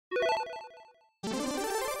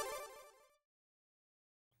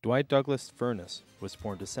Dwight-Douglas Furnas was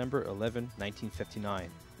born December 11, 1959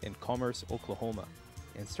 in Commerce, Oklahoma,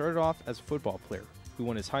 and started off as a football player who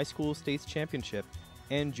won his high school states championship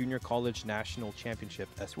and junior college national championship,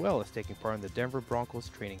 as well as taking part in the Denver Broncos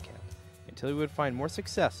training camp, until he would find more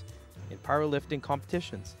success in powerlifting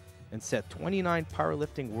competitions and set 29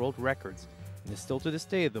 powerlifting world records and is still to this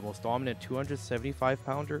day the most dominant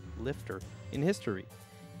 275-pounder lifter in history,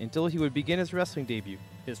 until he would begin his wrestling debut.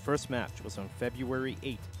 His first match was on February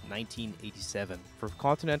 8, 1987 for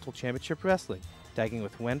Continental Championship Wrestling, tagging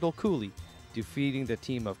with Wendell Cooley, defeating the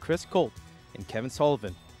team of Chris Colt and Kevin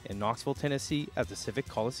Sullivan in Knoxville, Tennessee at the Civic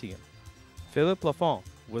Coliseum. Philippe Lafon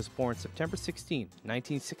was born September 16,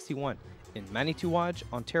 1961 in Manitouwadge,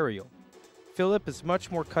 Ontario. Philippe is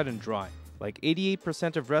much more cut and dry. Like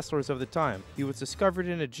 88% of wrestlers of the time, he was discovered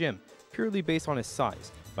in a gym purely based on his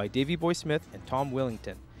size by Davey Boy Smith and Tom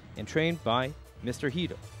Willington, and trained by Mr.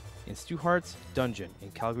 Hito in Stu Hart's Dungeon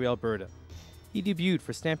in Calgary, Alberta. He debuted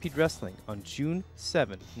for Stampede Wrestling on June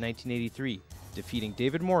 7, 1983, defeating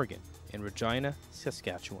David Morgan in Regina,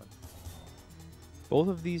 Saskatchewan. Both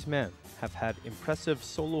of these men have had impressive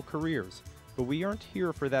solo careers, but we aren't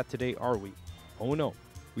here for that today, are we? Oh no,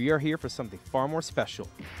 we are here for something far more special.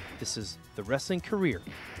 This is the wrestling career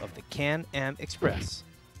of the Can-Am Express.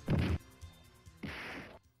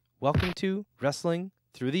 Welcome to Wrestling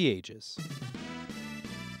Through the Ages.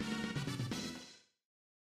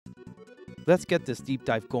 Let's get this deep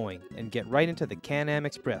dive going and get right into the Can-Am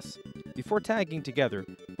Express. Before tagging together,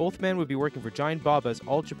 both men would be working for Giant Baba's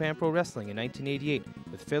All Japan Pro Wrestling in 1988,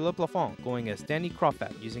 with Philippe Lafon going as Danny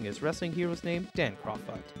Crawford, using his wrestling hero's name, Dan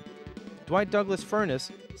Crawford. Dwight-Douglas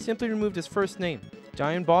Furnas simply removed his first name.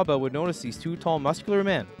 Giant Baba would notice these two tall, muscular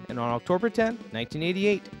men, and on October 10,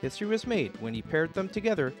 1988, history was made when he paired them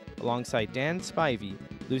together alongside Dan Spivey,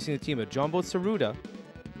 losing the team of Jumbo Tsuruta,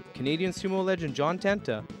 Canadian sumo legend John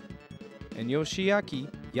Tenta, and Yoshiaki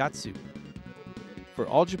Yatsu for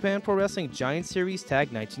All Japan Pro Wrestling Giant Series Tag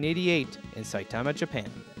 1988 in Saitama, Japan.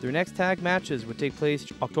 Their next tag matches would take place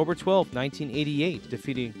October 12, 1988,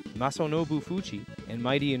 defeating Masanobu Fuji and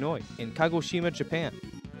Mighty Inoue in Kagoshima, Japan.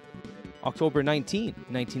 October 19,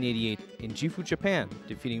 1988, in Gifu, Japan,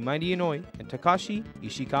 defeating Mighty Inoue and Takashi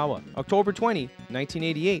Ishikawa. October 20,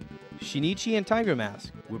 1988, Shinichi and Tiger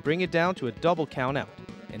Mask would bring it down to a double countout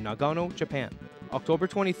in Nagano, Japan. October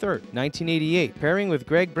 23, 1988, pairing with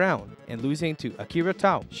Greg Brown and losing to Akira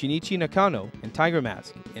Tao, Shinichi Nakano, and Tiger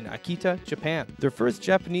Mask in Akita, Japan. Their first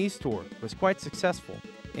Japanese tour was quite successful,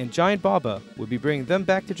 and Giant Baba would be bringing them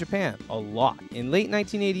back to Japan a lot. In late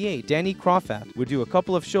 1988, Danny Crawford would do a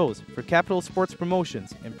couple of shows for Capital Sports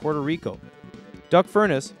Promotions in Puerto Rico. Doug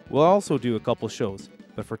Furnas will also do a couple shows,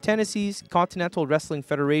 but for Tennessee's Continental Wrestling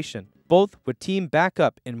Federation. Both would team back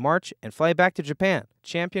up in March and fly back to Japan,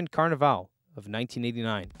 champion Carnival of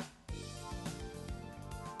 1989.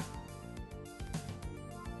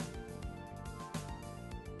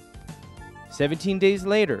 "17 days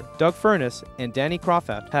later, Doug Furnas and Danny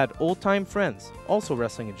Crawford had old-time friends also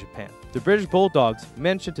wrestling in Japan. The British Bulldogs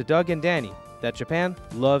mentioned to Doug and Danny that Japan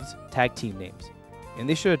loves tag team names, and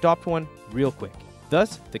they should adopt one real quick.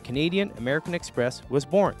 Thus, the Canadian American Express was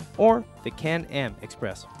born, or the Can-Am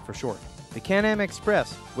Express for short. The Can-Am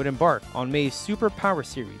Express would embark on May's Super Power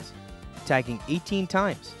Series, tagging 18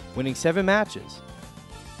 times, winning 7 matches.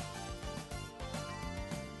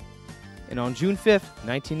 And on June 5th,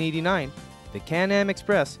 1989, the Can-Am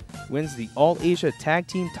Express wins the All-Asia Tag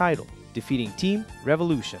Team title, defeating Team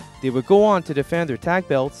Revolution. They would go on to defend their tag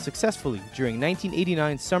belts successfully during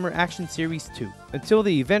 1989's Summer Action Series 2, until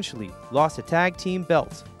they eventually lost the tag team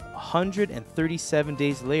belts 137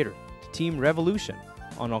 days later to Team Revolution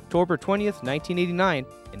on October 20th, 1989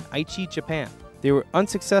 in Aichi, Japan. They were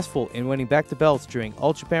unsuccessful in winning back the belts during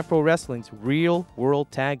All Japan Pro Wrestling's Real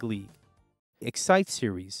World Tag League Excite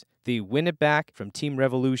Series. They win it back from Team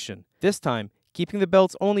Revolution, this time keeping the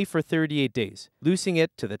belts only for 38 days, losing it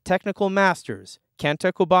to the Technical Masters,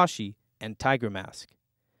 Kenta Kobashi and Tiger Mask.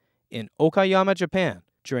 In Okayama, Japan,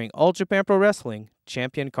 during All Japan Pro Wrestling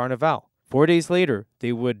Champion Carnival. 4 days later,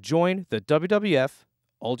 they would join the WWF,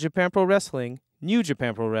 All Japan Pro Wrestling, New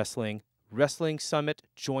Japan Pro Wrestling, Wrestling Summit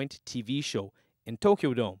joint TV show in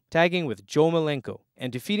Tokyo Dome, tagging with Joe Malenko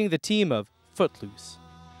and defeating the team of Footloose.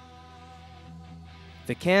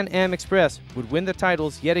 The Can-Am Express would win the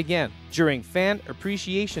titles yet again during Fan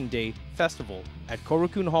Appreciation Day Festival at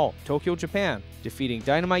Korakuen Hall, Tokyo, Japan, defeating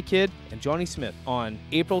Dynamite Kid and Johnny Smith on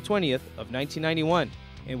April 20th of 1991,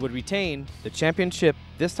 and would retain the championship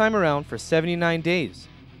this time around for 79 days.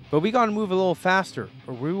 But we gotta move a little faster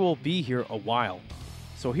or we will be here a while.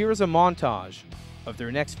 So here is a montage of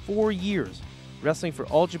their next 4 years wrestling for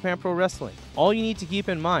All Japan Pro Wrestling. All you need to keep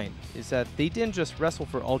in mind is that they didn't just wrestle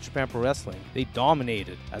for All Japan Pro Wrestling, they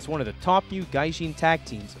dominated as one of the top new Gaijin tag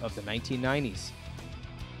teams of the 1990s.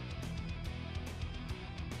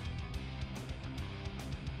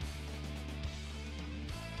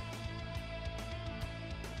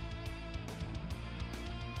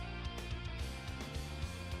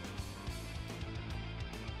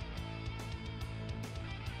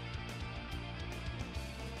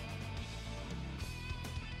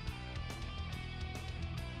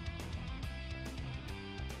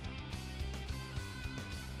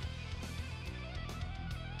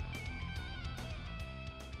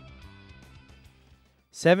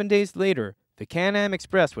 Seven days later, the Can-Am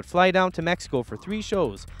Express would fly down to Mexico for 3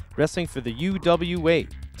 shows, wrestling for the UWA,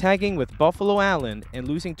 tagging with Buffalo Allen and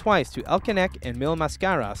losing twice to El Canek and Mil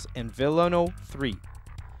Mascaras and Villano 3,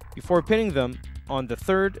 before pinning them on the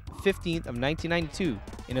 3rd, 15th of 1992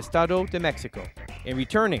 in Estado de Mexico, and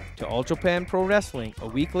returning to All Japan Pro Wrestling a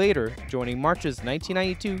week later, joining March's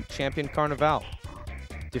 1992 champion Carnival,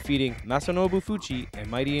 defeating Masanobu Fuchi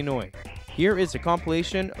and Mighty Inoue. Here is a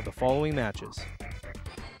compilation of the following matches.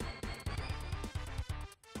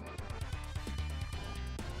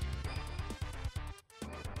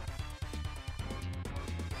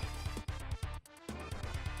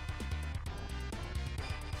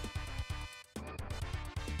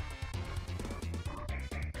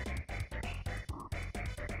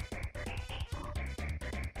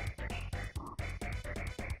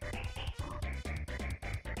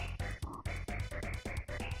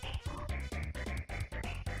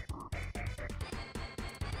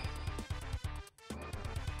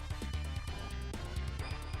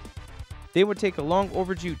 They would take a long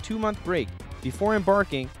overdue 2-month break before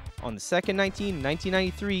embarking on the second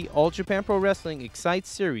 1993 All Japan Pro Wrestling Excite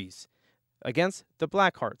Series against the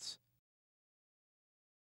Blackhearts.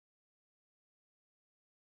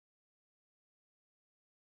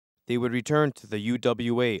 They would return to the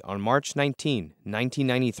UWA on March 19,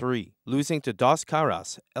 1993, losing to Dos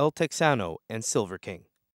Caras, El Texano, and Silver King.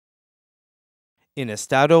 In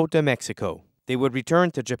Estado de Mexico, they would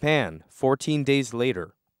return to Japan 14 days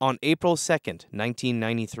later, on April 2,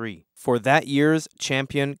 1993, for that year's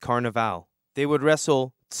champion Carnival. They would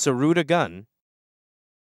wrestle Tsuruta Gun,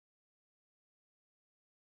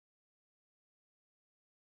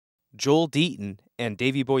 Joel Deaton, and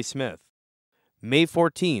Davey Boy Smith. May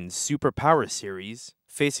 14's Super Power Series,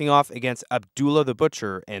 facing off against Abdullah the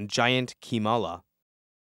Butcher and Giant Kimala.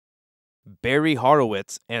 Barry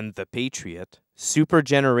Horowitz and The Patriot. Super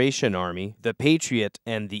Generation Army, The Patriot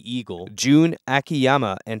and the Eagle, Jun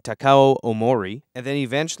Akiyama and Takao Omori, and then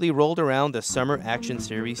eventually rolled around the Summer Action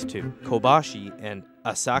Series 2, Kobashi and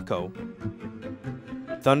Asako,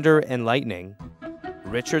 Thunder and Lightning,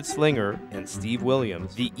 Richard Slinger and Steve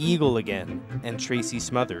Williams, The Eagle again and Tracy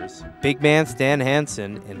Smothers, Big Man Stan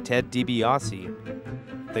Hansen and Ted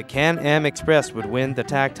DiBiase. The Can-Am Express would win the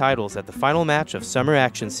tag titles at the final match of Summer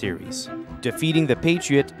Action Series, defeating The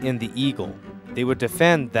Patriot and The Eagle. They would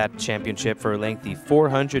defend that championship for a lengthy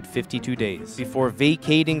 452 days before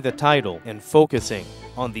vacating the title and focusing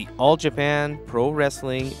on the All Japan Pro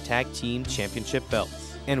Wrestling Tag Team Championship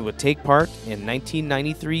belts, and would take part in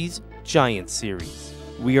 1993's Giant Series.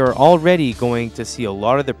 We are already going to see a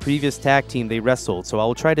lot of the previous tag team they wrestled, so I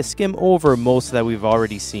will try to skim over most that we've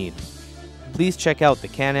already seen. Please check out the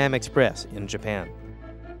Can-Am Express in Japan.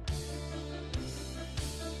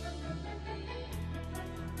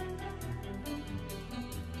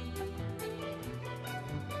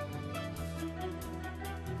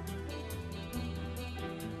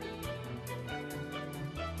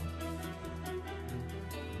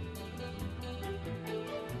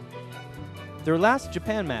 Their last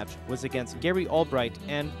Japan match was against Gary Albright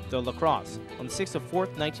and the Lacrosse on the 6th of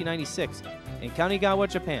 4th, 1996 in Kanigawa,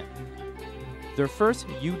 Japan. Their first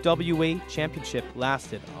UWA championship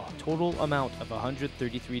lasted a total amount of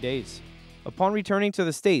 133 days. Upon returning to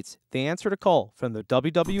the States, they answered a call from the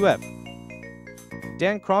WWF.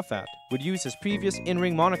 Dan Crawford would use his previous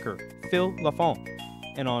in-ring moniker, Phil Lafon,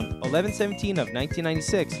 and on 11/17 of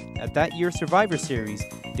 1996, at that year's Survivor Series,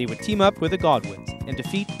 they would team up with the Godwins and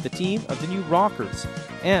defeat the team of the New Rockers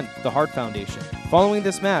and the Hart Foundation. Following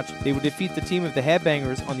this match, they would defeat the team of the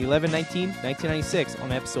Headbangers on the 11/19/1996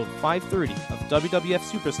 on episode 530 of WWF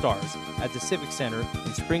Superstars at the Civic Center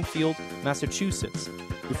in Springfield, Massachusetts,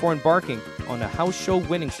 before embarking on a house show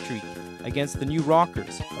winning streak against the New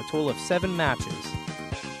Rockers, a total of 7 matches.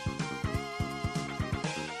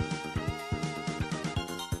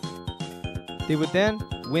 They would then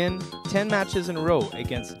win 10 matches in a row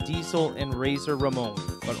against Diesel and Razor Ramon,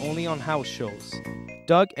 but only on house shows.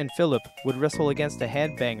 Doug and Philippe would wrestle against the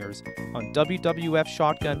Headbangers on WWF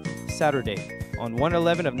Shotgun Saturday on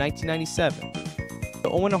 1/11 of 1997. The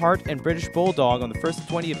Owen Hart and British Bulldog on the 1st of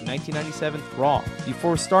 20 of 1997 Raw,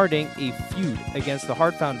 before starting a feud against the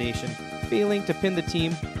Hart Foundation, failing to pin the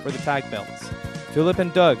team for the tag belts. Philippe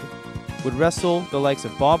and Doug would wrestle the likes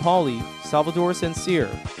of Bob Holly, Salvador Sincere,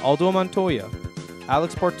 Aldo Montoya,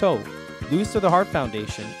 Alex Porto, lose to the Hart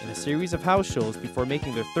Foundation in a series of house shows before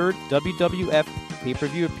making their third WWF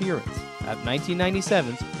pay-per-view appearance at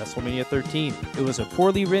 1997's WrestleMania 13. It was a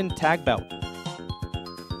poorly written tag bout.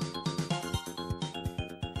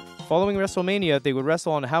 Following WrestleMania, they would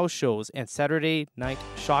wrestle on house shows and Saturday Night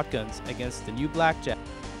Shotguns against the New Blackjack,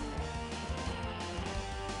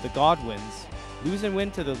 the Godwins, lose and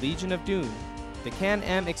win to the Legion of Doom. The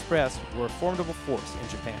Can-Am Express were a formidable force in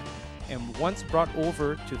Japan, and once brought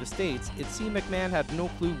over to the States, it seemed McMahon had no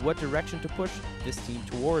clue what direction to push this team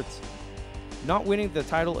towards. Not winning the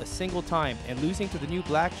title a single time and losing to the New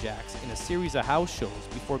Blackjacks in a series of house shows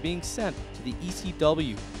before being sent to the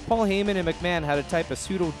ECW. Paul Heyman and McMahon had a type of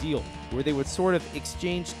pseudo deal where they would sort of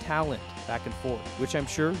exchange talent back and forth, which I'm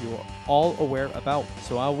sure you're all aware about,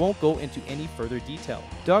 so I won't go into any further detail.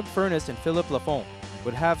 Doug Furnas and Philippe Lafon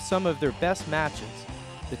would have some of their best matches,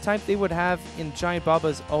 the type they would have in Giant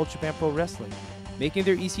Baba's All Japan Pro Wrestling, making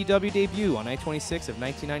their ECW debut on Night 26 of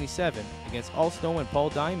 1997 against Al Snow and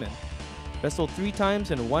Paul Diamond. Wrestled 3 times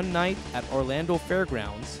in one night at Orlando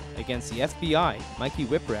Fairgrounds against the FBI, Mikey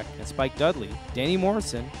Whipwreck, and Spike Dudley, Danny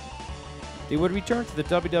Morrison. They would return to the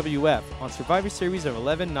WWF on Survivor Series of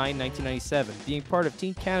 11/9/1997, being part of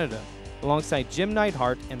Team Canada alongside Jim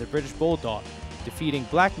Neidhart and the British Bulldog, defeating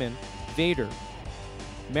Blackman, Vader,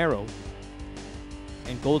 Mero,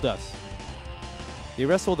 and Goldust. They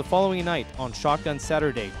wrestled the following night on Shotgun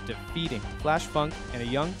Saturday, defeating Flash Funk and a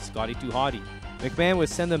young Scotty 2 Hotty. McMahon would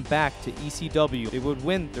send them back to ECW. They would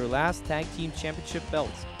win their last tag team championship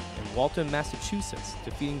belts in Walton, Massachusetts,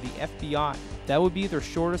 defeating the FBI. That would be their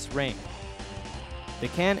shortest reign. The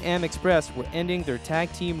Can-Am Express were ending their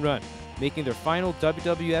tag team run, making their final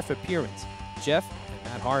WWF appearance, Jeff and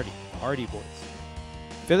Matt Hardy, the Hardy Boys.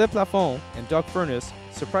 Philippe Lafon and Doug Furnas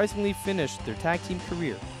surprisingly finished their tag team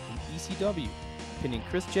career in ECW, pinning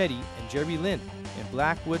Chris Chetti and Jerry Lynn in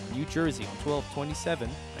Blackwood, New Jersey on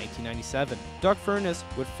 12/27/1997. Doug Furnas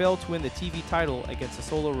would fail to win the TV title against a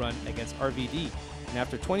solo run against RVD, and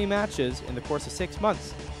after 20 matches in the course of 6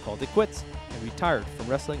 months, called it quits and retired from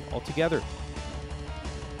wrestling altogether.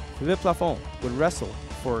 Philippe Lafon would wrestle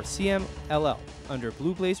for CMLL under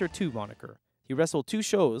Blue Blazer 2 moniker. He wrestled 2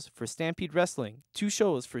 shows for Stampede Wrestling, 2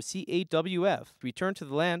 shows for CAWF, returned to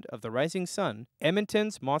the land of the Rising Sun,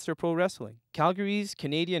 Edmonton's Monster Pro Wrestling, Calgary's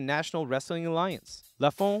Canadian National Wrestling Alliance.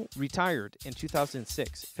 Lafon retired in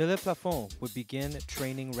 2006. Philippe Lafon would begin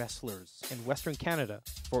training wrestlers in Western Canada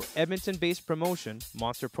for Edmonton-based promotion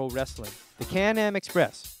Monster Pro Wrestling. The Can-Am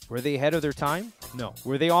Express, were they ahead of their time? No.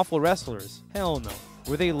 Were they awful wrestlers? Hell no.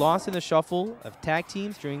 Were they lost in the shuffle of tag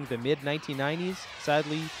teams during the mid-1990s?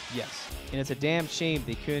 Sadly, yes. And it's a damn shame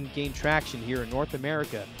they couldn't gain traction here in North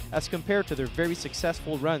America as compared to their very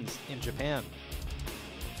successful runs in Japan.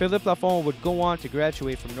 Philippe Lafon would go on to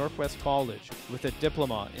graduate from Northwest College with a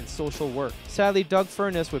diploma in social work. Sadly, Doug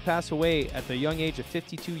Furnas would pass away at the young age of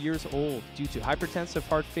 52 years old due to hypertensive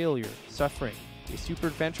heart failure, suffering a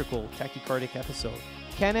supraventricular tachycardic episode.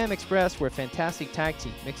 Can-Am Express were a fantastic tag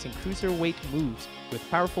team, mixing cruiserweight moves with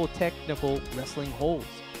powerful technical wrestling holds,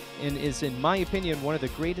 and is, in my opinion, one of the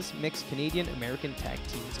greatest mixed Canadian-American tag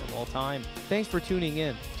teams of all time. Thanks for tuning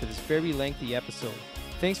in to this very lengthy episode.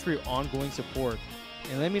 Thanks for your ongoing support,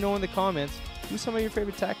 and let me know in the comments who some of your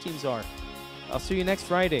favorite tag teams are. I'll see you next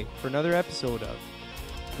Friday for another episode of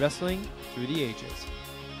Wrestling Through the Ages.